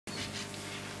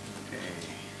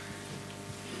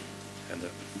And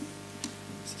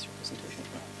this is your presentation.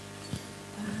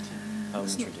 I'll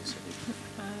introduce it.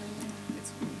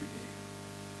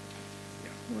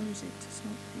 Where is it? It's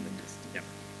not yeah.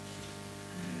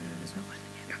 This one.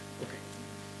 Yeah. Okay.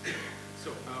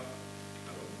 So, hello.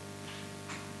 Hello.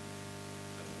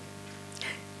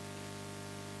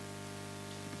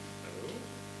 Hello.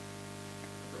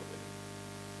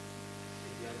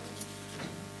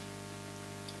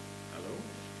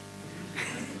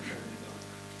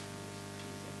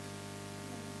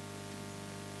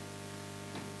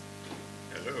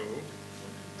 Hello.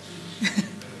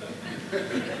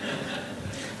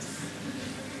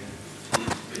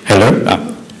 Hello?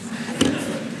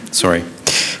 Sorry.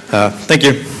 Thank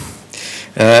you.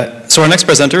 So our next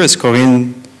presenter is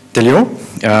Corine Deliot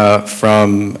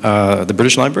from the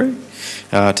British Library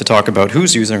to talk about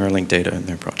who's using our linked data in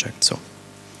their project. So,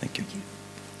 thank you.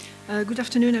 Good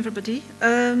afternoon, everybody.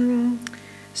 I'm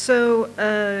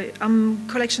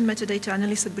collection metadata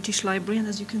analyst at British Library, and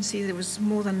as you can see, there was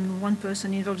more than one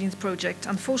person involved in the project.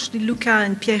 Unfortunately, Luca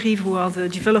and Pierre-Yves, who are the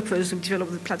developers who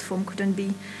developed the platform, couldn't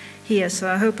be here, so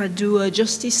I hope I do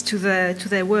justice to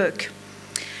their work.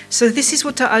 So this is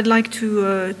what I'd like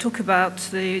to talk about,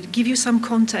 give you some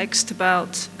context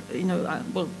about,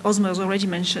 well, Osmo has already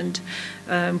mentioned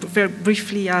very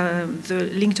briefly the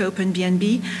Linked Open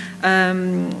BNB,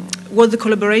 what the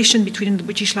collaboration between the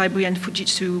British Library and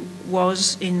Fujitsu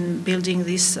was in building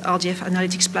this RDF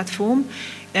analytics platform,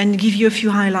 and give you a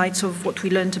few highlights of what we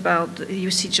learned about the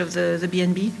usage of the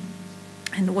BNB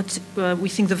and what we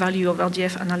think the value of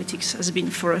RDF analytics has been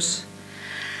for us.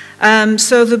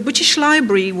 So the British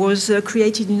Library was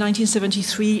created in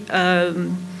 1973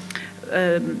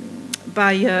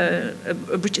 by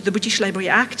the British Library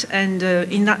Act, and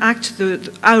in that act,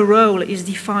 our role is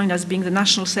defined as being the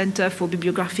National Centre for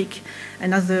Bibliographic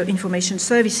and Other Information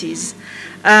Services.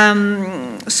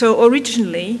 So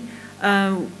originally,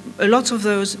 a lot of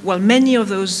those, well, many of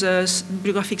those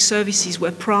bibliographic services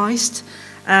were priced,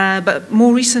 but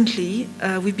more recently,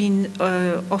 we've been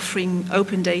offering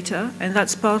open data, and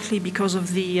that's partly because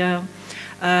of the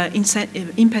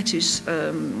impetus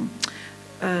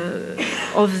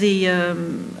of the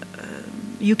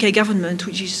UK government,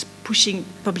 which is pushing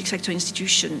public sector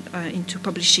institutions into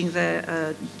publishing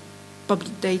their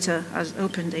public data as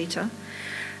open data.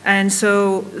 And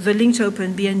so the Linked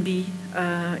Open BNB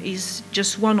is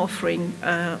just one offering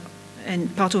and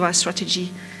part of our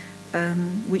strategy,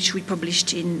 which we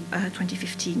published in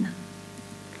 2015.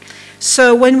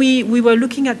 So when we were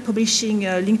looking at publishing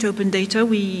linked open data,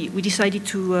 we decided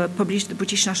to publish the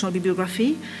British National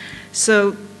Bibliography.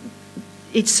 So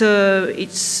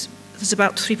there's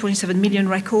about 3.7 million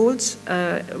records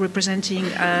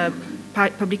representing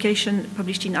publication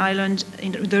published in Ireland,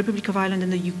 in the Republic of Ireland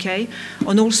and the UK,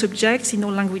 on all subjects, in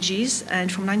all languages, and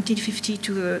from 1950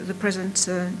 to the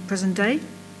present day.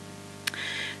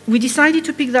 We decided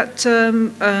to pick that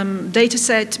data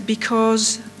set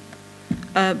because,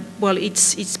 well,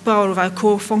 it's part of our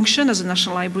core function as a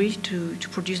national library to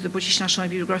produce the British National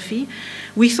Bibliography.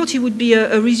 We thought it would be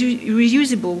a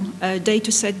reusable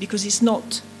data set because it's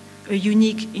not a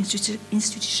unique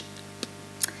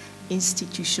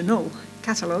institutional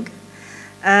catalogue.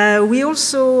 We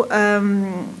also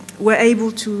were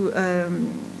able to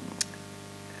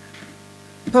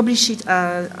publish it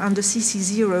under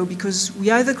CC0 because we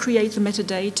either create the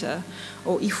metadata,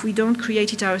 or if we don't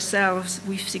create it ourselves,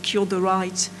 we've secured the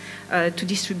right to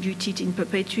distribute it in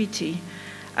perpetuity.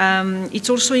 It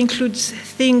also includes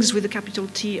things with a capital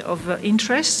T of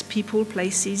interest, people,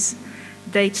 places,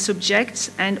 date, subjects,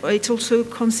 and it's also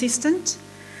consistent.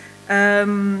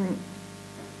 And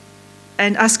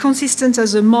as consistent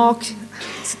as a MARC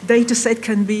data set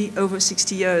can be over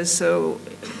 60 years, so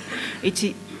it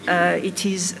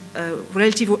is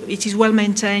well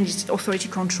maintained, it's authority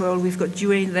control, we've got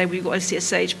UA in there, we've got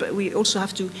LCSH, but we also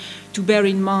have to bear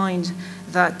in mind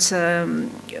that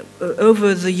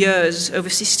over the years, over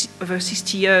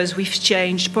 60 years, we've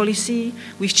changed policy,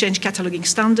 we've changed cataloging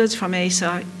standards from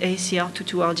ACR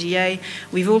to RGA.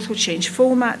 We've also changed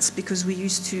formats because we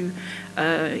used to,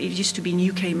 it used to be in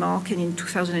UK MARC, and in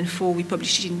 2004 we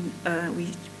published it in, we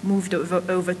moved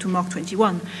over to MARC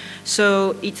 21.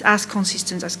 So it's as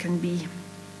consistent as can be.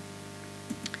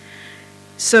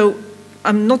 So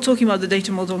I'm not talking about the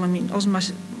data model, I mean, Osmo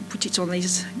put it on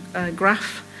his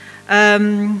graph.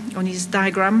 On his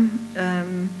diagram,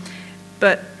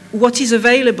 but what is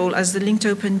available as the Linked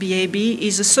Open BAB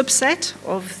is a subset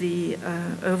of the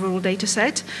overall data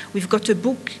set. We've got a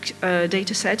book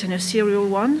data set and a serial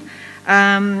one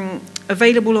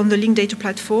available on the linked data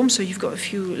platform, so you've got a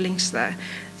few links there.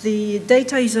 The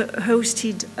data is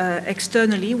hosted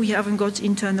externally. We haven't got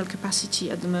internal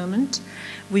capacity at the moment.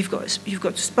 You've got a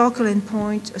SPARQL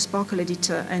endpoint, a SPARQL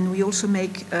editor, and we also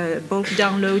make bulk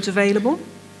downloads available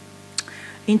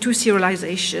into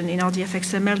serialization in RDF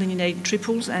XML and in 8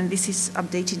 triples, and this is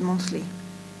updated monthly.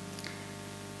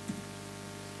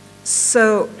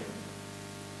 So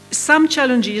some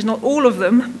challenges, not all of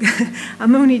them,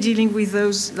 I'm only dealing with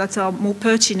those that are more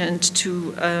pertinent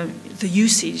to the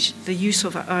use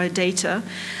of our data.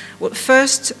 Well,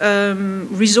 first,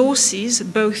 resources,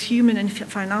 both human and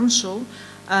financial.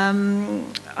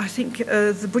 I think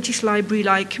the British Library,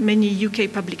 like many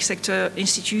UK public sector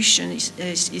institutions,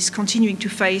 is continuing to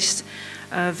face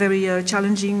very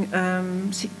challenging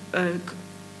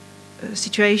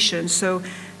situations. So,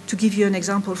 to give you an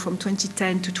example, from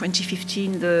 2010 to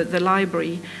 2015, the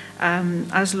library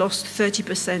has lost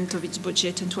 30% of its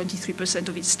budget and 23%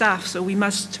 of its staff. So we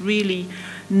must really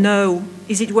know,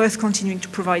 is it worth continuing to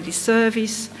provide this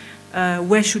service?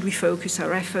 Where should we focus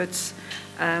our efforts?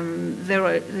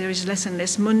 There is less and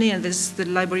less money, and the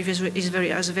library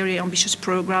has a very ambitious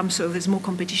program, so there's more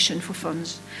competition for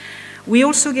funds. We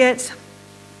also get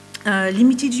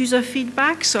limited user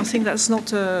feedback, so I think that's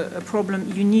not a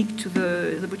problem unique to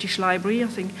the British Library. I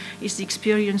think it's the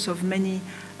experience of many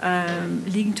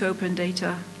linked open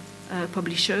data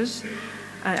publishers,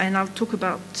 and I'll talk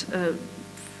about the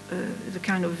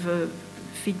kind of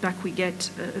feedback we get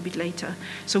a bit later.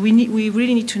 So we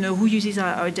really need to know who uses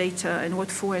our data and what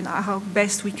for, and how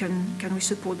best we can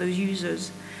support those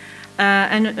users.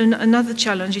 And another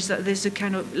challenge is that there's a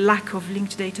kind of lack of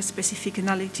linked data specific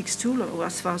analytics tool, or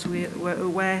as far as we're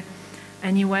aware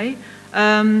anyway.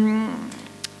 And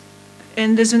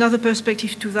there's another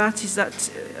perspective to that, is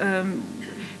that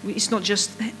it's not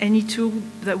just any tool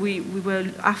that we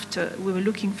were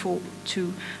looking for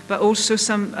to, but also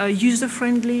some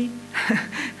user-friendly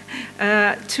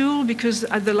tool, because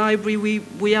at the library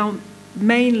we are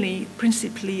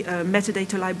principally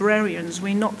metadata librarians.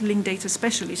 We're not linked data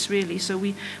specialists, really, so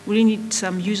we really need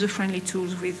some user-friendly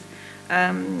tools with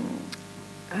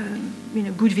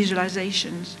good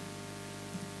visualizations.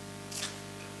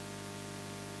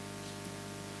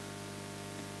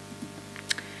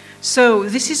 So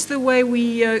this is the way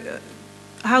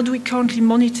how do we currently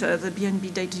monitor the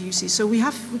BNB data usage? So we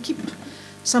keep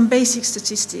some basic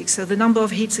statistics. So the number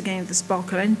of hits against the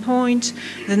SPARQL endpoint,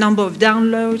 the number of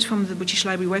downloads from the British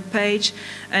Library webpage,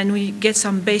 and we get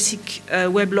some basic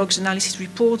weblogs analysis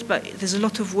report, but there's a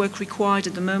lot of work required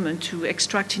at the moment to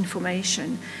extract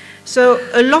information. So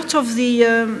a lot of the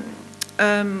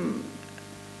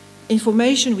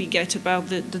information we get about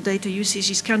the data usage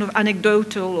is kind of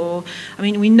anecdotal, or, I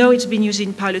mean, we know it's been used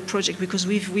in pilot project because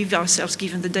we've ourselves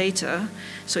given the data.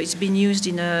 So it's been used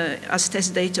as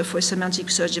test data for a semantic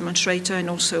search demonstrator, and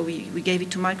also we gave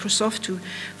it to Microsoft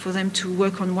for them to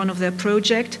work on one of their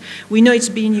projects. We know it's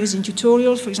being used in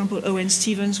tutorials. For example, Owen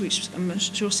Stevens, which I'm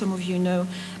sure some of you know,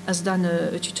 has done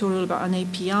a tutorial about an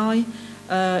API.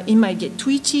 It might get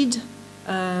tweeted.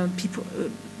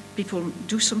 People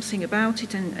do something about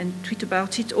it and tweet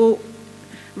about it, or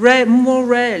more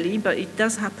rarely, but it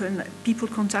does happen, people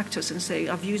contact us and say,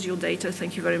 I've used your data,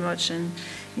 thank you very much, and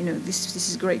this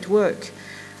is great work.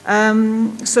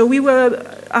 So we were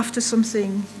after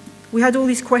something, we had all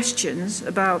these questions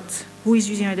about who is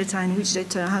using our data and which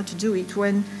data, how to do it,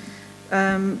 when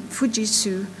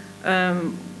Fujitsu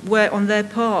were on their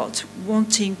part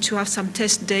wanting to have some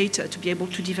test data to be able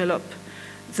to develop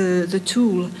the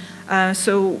tool.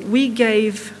 So we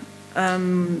gave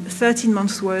 13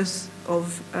 months worth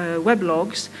of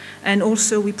weblogs, and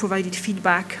also we provided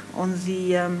feedback on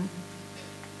the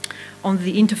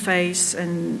interface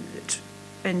and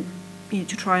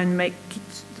to try and make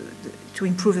it to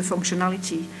improve the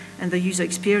functionality and the user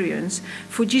experience.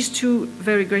 Fujitsu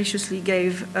very graciously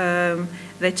gave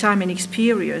their time and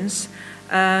experience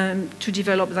to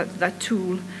develop that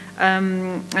tool.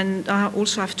 And I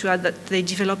also have to add that they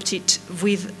developed it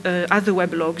with other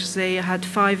weblogs. They had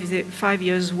 5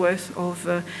 years worth of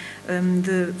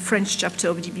the French chapter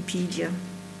of DBpedia.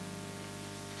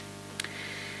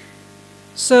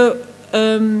 So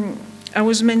I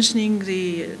was mentioning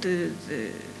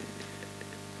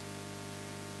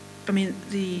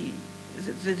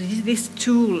this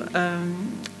tool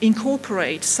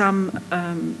incorporates some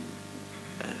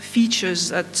features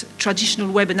that traditional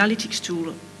web analytics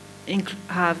tools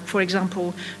have, for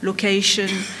example, location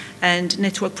and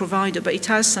network provider, but it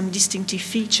has some distinctive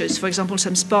features. For example,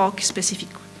 some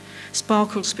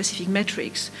SPARQL specific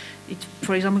metrics. It,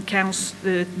 for example, counts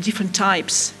the different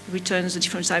types, returns the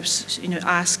different types,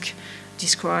 ask,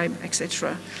 describe,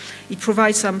 etc. It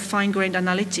provides some fine-grained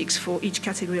analytics for each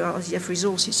category of RDF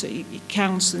resources. So it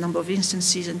counts the number of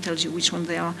instances and tells you which one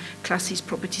they are, classes,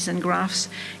 properties, and graphs.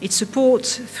 It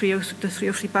supports the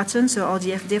 303 patterns, so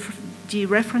RDF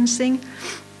dereferencing.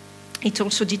 It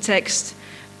also detects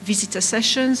visitor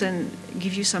sessions and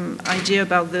gives you some idea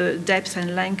about the depth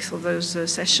and length of those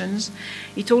sessions.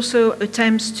 It also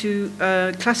attempts to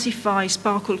classify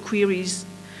SPARQL queries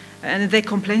and their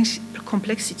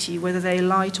complexity, whether they're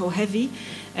light or heavy.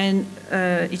 And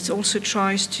it also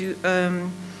tries to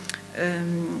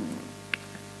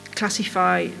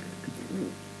classify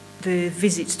the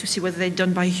visits to see whether they're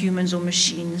done by humans or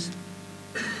machines.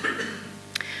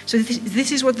 So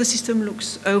this is what the system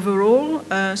looks overall.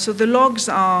 So the logs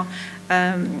are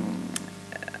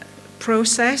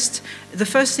processed. The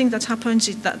first thing that happens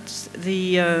is that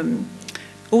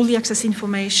all the access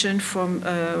information from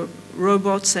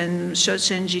robots and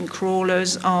search engine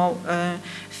crawlers are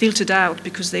filtered out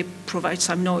because they provide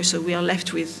some noise, so we are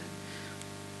left with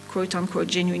quote-unquote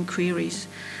genuine queries.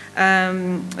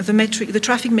 The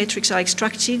traffic metrics are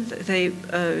extracted. They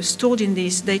are stored in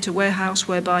this data warehouse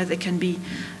whereby they can be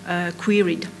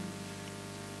queried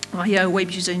via a web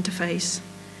user interface.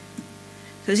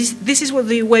 So this is what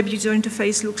the web user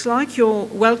interface looks like. You're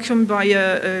welcomed by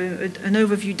an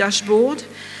overview dashboard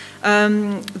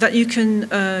that you can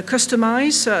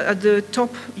customize. At the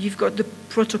top, you've got the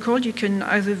protocol. You can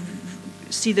either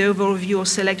see the overview or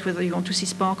select whether you want to see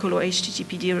SPARQL or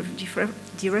HTTP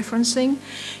dereferencing.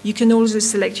 You can also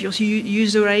select your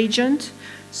user agent.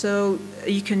 So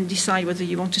you can decide whether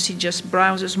you want to see just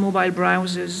browsers, mobile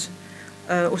browsers,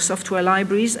 or software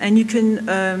libraries. And you can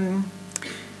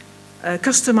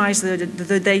customize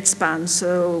the date span.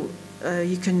 So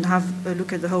you can have a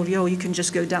look at the whole year, or you can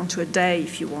just go down to a day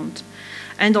if you want.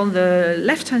 And on the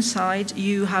left-hand side,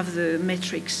 you have the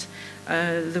metrics,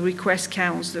 the request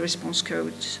counts, the response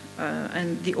codes,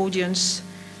 and the audience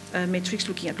metrics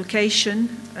looking at location,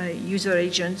 user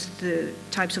agents, the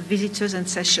types of visitors and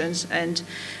sessions, and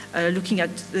looking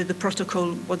at the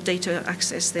protocol, what data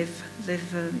access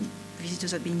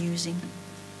visitors have been using.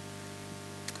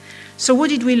 So what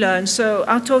did we learn? So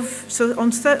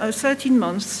on 13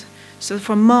 months, so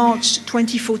from March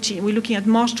 2014, we're looking at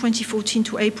March 2014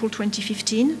 to April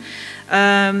 2015.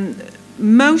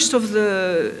 Most of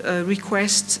the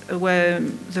requests were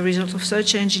the result of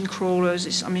search engine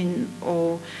crawlers,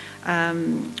 or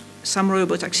some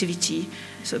robot activity.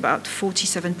 So about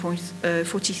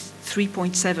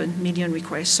 43.7 million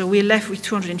requests. So we're left with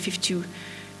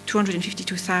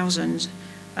 252,000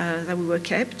 that we were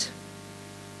kept.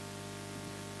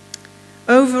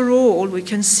 Overall, we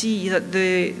can see that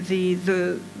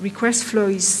the request flow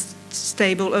is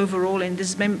stable overall, and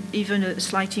there's even a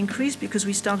slight increase because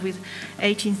we start with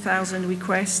 18,000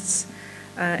 requests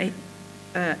and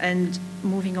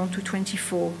moving on to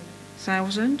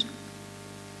 24,000.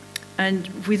 And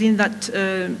within that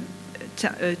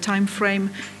time frame,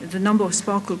 the number of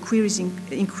SPARQL queries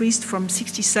increased from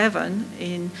 67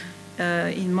 in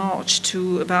March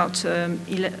to about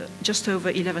just over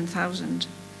 11,000.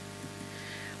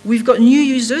 We've got new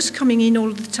users coming in all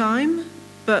the time,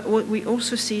 but what we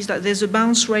also see is that there's a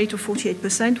bounce rate of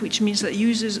 48%, which means that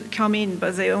users come in,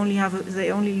 but they only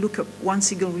look up one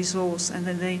single resource, and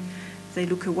then they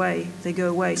look away, they go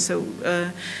away. So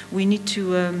we need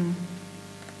to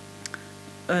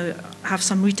have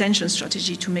some retention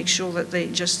strategy to make sure that they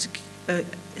just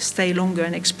stay longer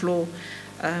and explore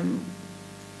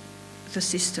the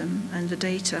system and the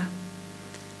data.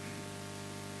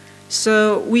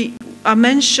 So I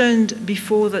mentioned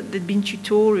before that there'd been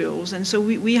tutorials, and so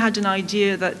we had an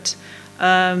idea that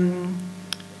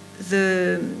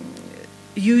the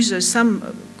users,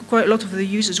 quite a lot of the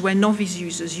users were novice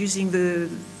users using the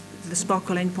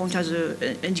SPARQL endpoint as an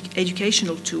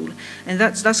educational tool, and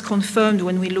that's confirmed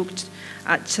when we looked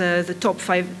at the top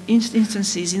 5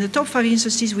 instances. In the top 5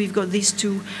 instances, we've got these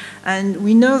two, and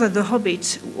we know that the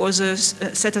Hobbit was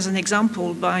set as an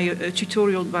example by a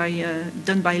tutorial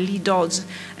done by Lee Dodds,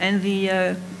 and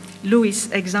the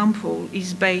Lewis example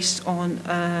is based on,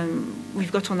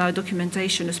 we've got on our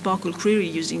documentation a SPARQL query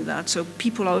using that, so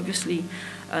people are obviously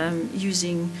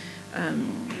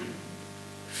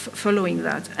following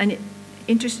that. And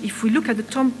if we look at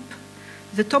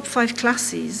the top 5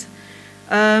 classes,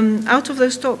 out of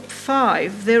those top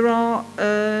 5, there are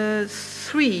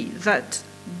 3 that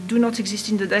do not exist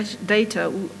in the data,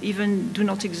 or even do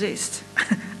not exist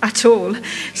at all.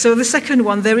 So the second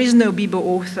one, there is no Bibo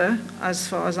author, as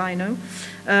far as I know.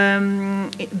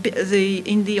 In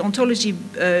the ontology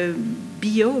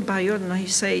bio, I don't know how you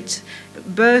say it,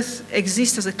 birth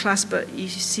exists as a class, but you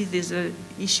see there's an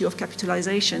issue of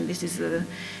capitalization. This is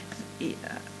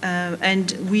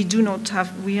and we do not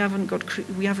have, we haven't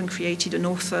created an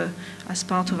author as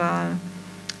part of our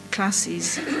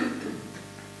classes.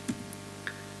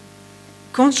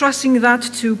 Contrasting that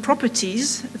to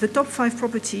properties, the top 5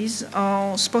 properties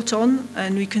are spot on,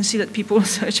 and we can see that people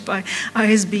search by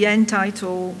ISBN,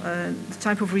 title, the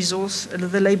type of resource,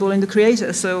 the label, and the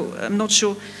creator. So I'm not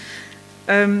sure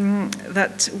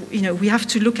that, you know, we have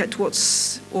to look at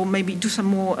what's, or maybe do some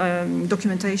more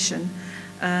documentation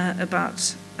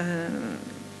about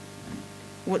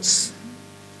what's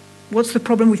the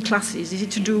problem with classes. Is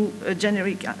it to do a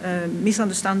generic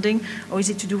misunderstanding, or is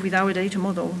it to do with our data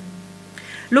model?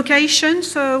 Location,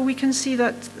 so we can see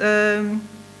that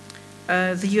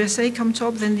the USA come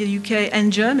top, then the UK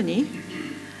and Germany.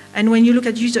 And when you look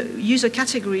at user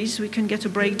categories, we can get a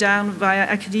breakdown via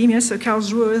academia. So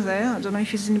Karlsruhe there, I don't know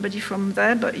if there's anybody from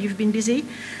there, but you've been busy.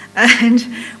 And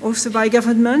also by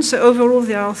government. So overall,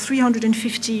 there are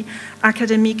 350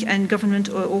 academic and government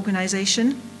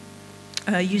organizations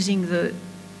using the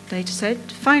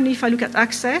dataset. Finally, if I look at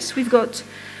access, we've got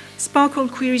SPARQL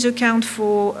queries account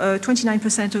for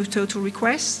 29% of total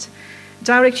requests,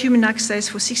 direct human access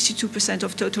for 62%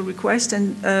 of total requests,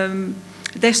 and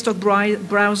desktop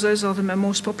browsers are the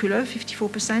most popular,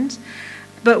 54%.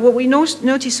 But what we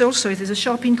notice also is there's a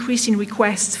sharp increase in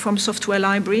requests from software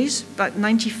libraries, about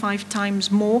 95 times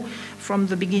more from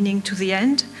the beginning to the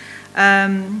end.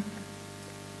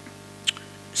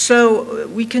 So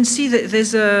we can see that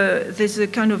there's a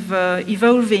kind of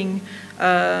evolving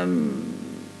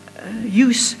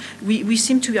use. We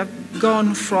seem to have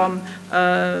gone from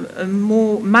a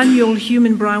more manual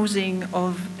human browsing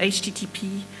of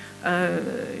HTTP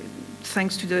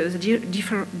thanks to the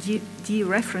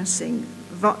dereferencing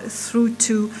through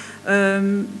to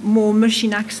more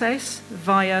machine access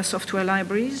via software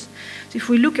libraries. So if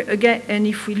we look again, and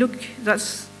if we look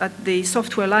at the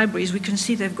software libraries, we can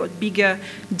see they've got bigger,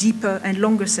 deeper, and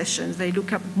longer sessions. They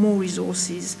look up more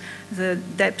resources. The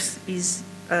depth is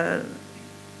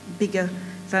bigger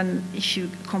than if you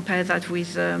compare that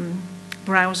with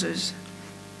browsers.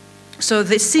 So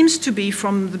there seems to be,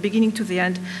 from the beginning to the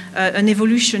end, an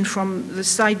evolution from the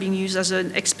site being used as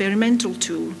an experimental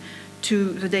tool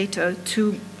to the data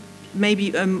to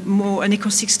maybe more an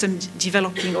ecosystem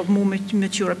developing of more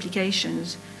mature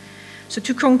applications. So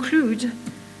to conclude,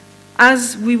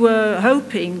 as we were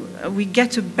hoping, we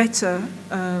get a better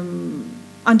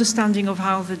understanding of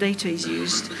how the data is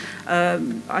used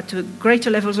at greater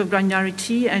levels of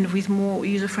granularity and with more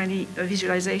user-friendly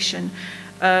visualization.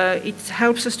 It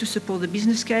helps us to support the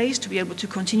business case, to be able to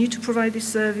continue to provide this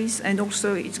service, and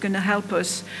also it's going to help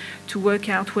us to work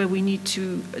out where we need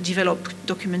to develop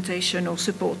documentation or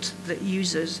support the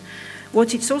users.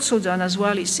 What it's also done as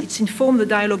well is it's informed the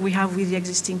dialogue we have with the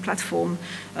existing platform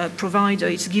provider.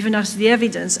 It's given us the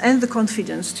evidence and the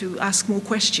confidence to ask more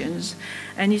questions.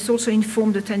 And it's also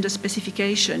informed the tender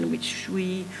specification, which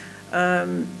we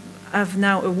have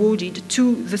now awarded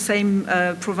to the same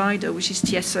provider, which is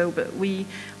TSO, but we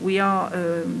are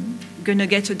going to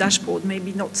get a dashboard,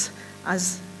 maybe not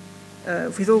as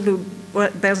with all the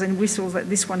bells and whistles that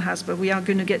this one has, but we are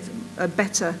going to get a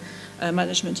better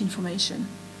management information.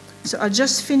 So I'll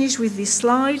just finish with this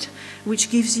slide, which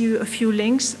gives you a few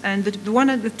links, and the one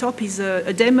at the top is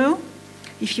a demo.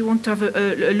 If you want to have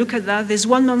a look at that, there's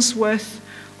 1 month's worth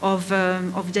of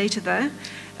data there.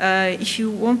 If you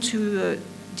want to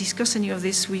discuss any of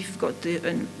this, we've got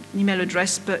an email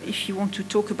address, but if you want to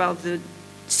talk about the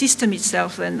system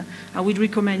itself, then I would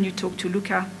recommend you talk to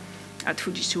Luca at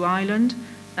Fujitsu Ireland.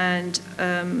 And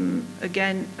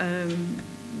again,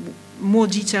 more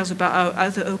details about our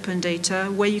other open data,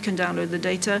 where you can download the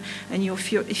data, and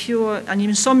if you're an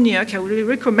insomniac, I would really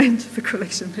recommend the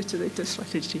collection metadata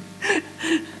strategy.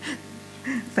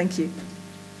 Thank you.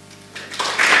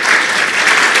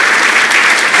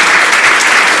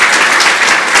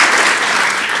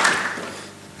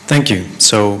 Thank you.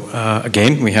 So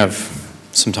again, we have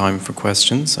some time for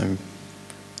questions. I'm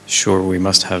sure we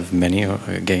must have many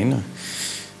again.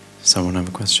 Someone have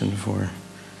a question for?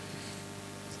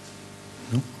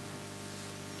 No?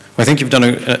 Well, I think you've done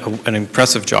an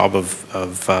impressive job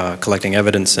of collecting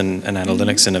evidence and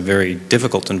analytics in a very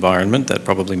difficult environment that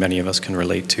probably many of us can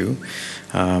relate to.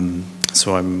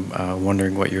 So I'm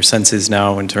wondering what your sense is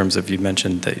now in terms of, you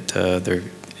mentioned that there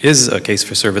is a case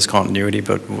for service continuity,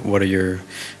 but what are your,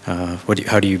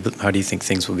 how do you think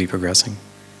things will be progressing?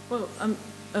 Well,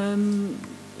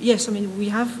 yes, I mean, we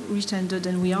have retendered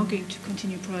and we are going to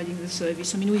continue providing the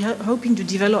service. I mean, we are hoping to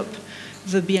develop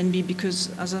the BNB, because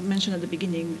as I mentioned at the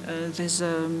beginning, there's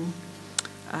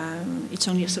it's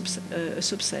only a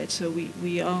subset, so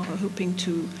we are hoping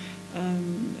to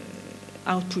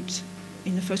output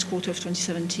in the first quarter of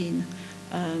 2017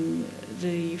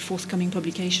 the forthcoming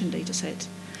publication dataset.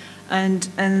 And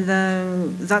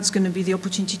that's going to be the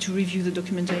opportunity to review the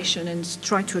documentation and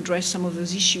try to address some of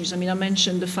those issues. I mean, I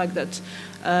mentioned the fact that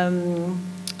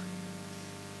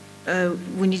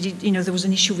we needed, there was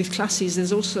an issue with classes.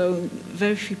 There's also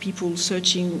very few people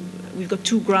searching. We've got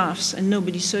 2 graphs, and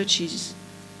nobody searches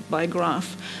by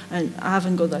graph, and I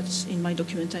haven't got that in my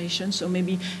documentation. So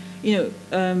maybe, the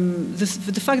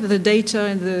fact that the data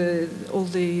and all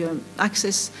the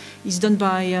access is done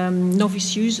by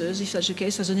novice users, if that's the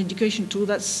case, as an education tool,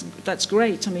 that's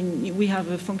great. I mean, we have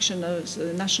a function as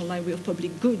a National Library of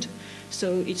Public Good,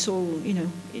 so it's all,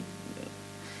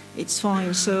 it's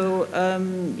fine. So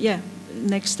yeah,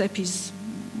 next step is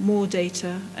more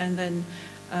data, and then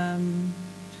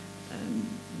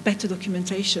better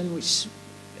documentation, which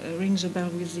rings a bell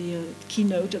with the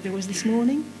keynote that there was this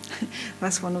morning.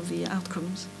 That's one of the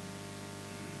outcomes.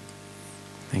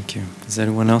 Thank you. Does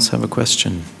anyone else have a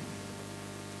question?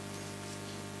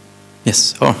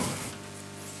 Yes. Oh.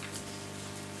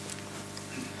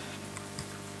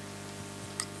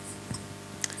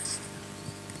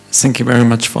 Thank you very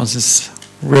much for this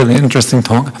really interesting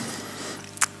talk.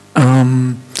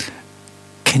 Can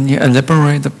you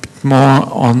elaborate a bit more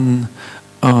on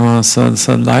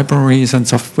the libraries and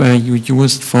software you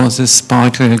used for this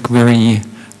SPARQL query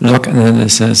log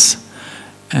analysis,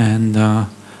 and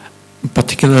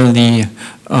particularly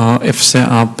if there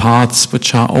are parts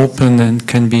which are open and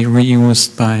can be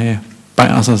reused by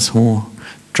others who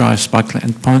drive SPARQL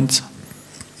endpoints?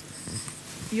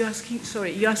 You're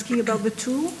asking about the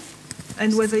tool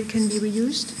and whether it can be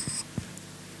reused?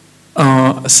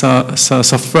 So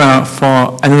software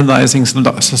for analyzing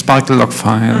the SPARQL log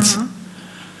files.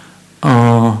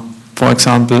 For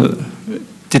example,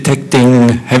 detecting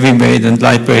heavyweight and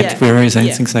lightweight queries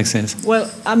and things like this. Well,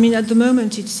 I mean, at the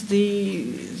moment,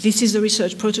 this is a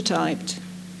research prototype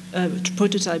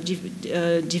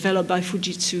developed by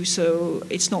Fujitsu, so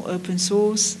it's not open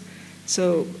source.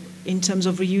 So in terms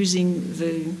of reusing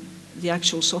the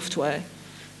actual software,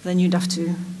 then you'd have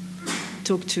to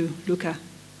talk to Luca,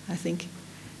 I think.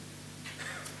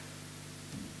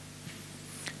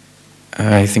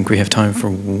 I think we have time for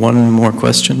one more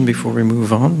question before we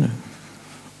move on.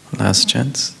 Last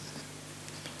chance.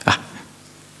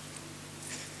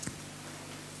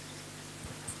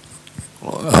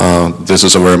 This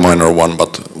is a very minor one,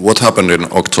 but what happened in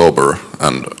October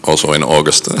and also in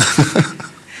August?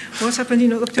 What happened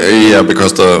in October? Yeah,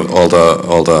 because all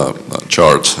the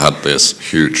charts had this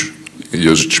huge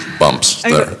usage bumps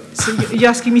there. So you're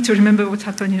asking me to remember what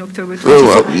happened in October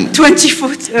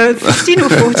 2015 or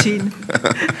 14?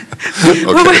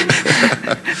 Okay.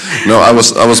 No, I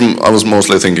was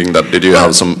mostly thinking that did you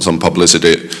have some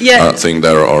publicity thing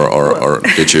there, or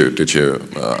did you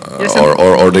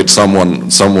or did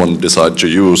someone decide to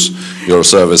use your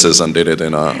services and did it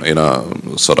in a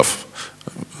sort of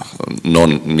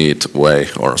non-neat way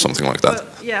or something like that?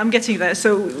 Yeah, I'm getting there.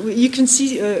 So you can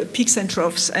see peaks and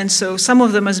troughs, and so some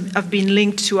of them have been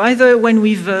linked to either when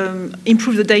we've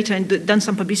improved the data and done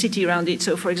some publicity around it.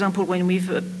 So, for example, when we've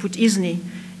put ISNI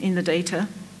in the data,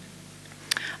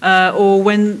 or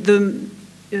when the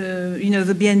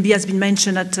the BNB has been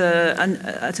mentioned at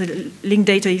a linked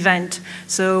data event.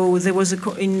 So there was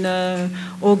in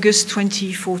August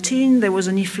 2014 there was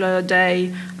an IFLA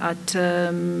day at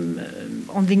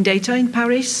on linked data in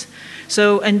Paris.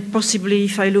 So, and possibly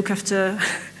if I look after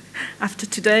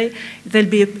today, there'll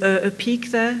be a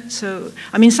peak there. So,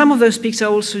 I mean, some of those peaks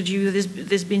are also due.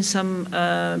 There's been some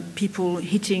people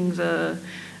hitting the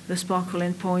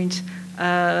SPARQL endpoint,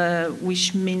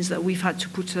 which means that we've had to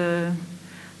put a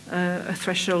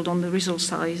threshold on the result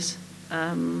size.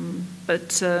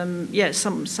 But yeah,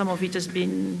 some of it has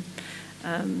been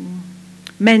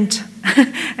meant,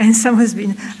 and some has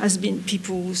been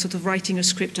people sort of writing a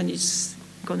script, and it's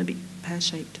going to be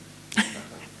pear-shaped.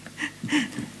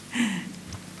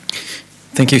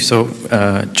 Thank you. So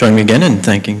join me again in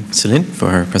thanking Céline for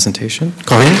her presentation.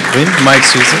 Corine, Mike,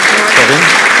 Susan,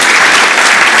 Corine.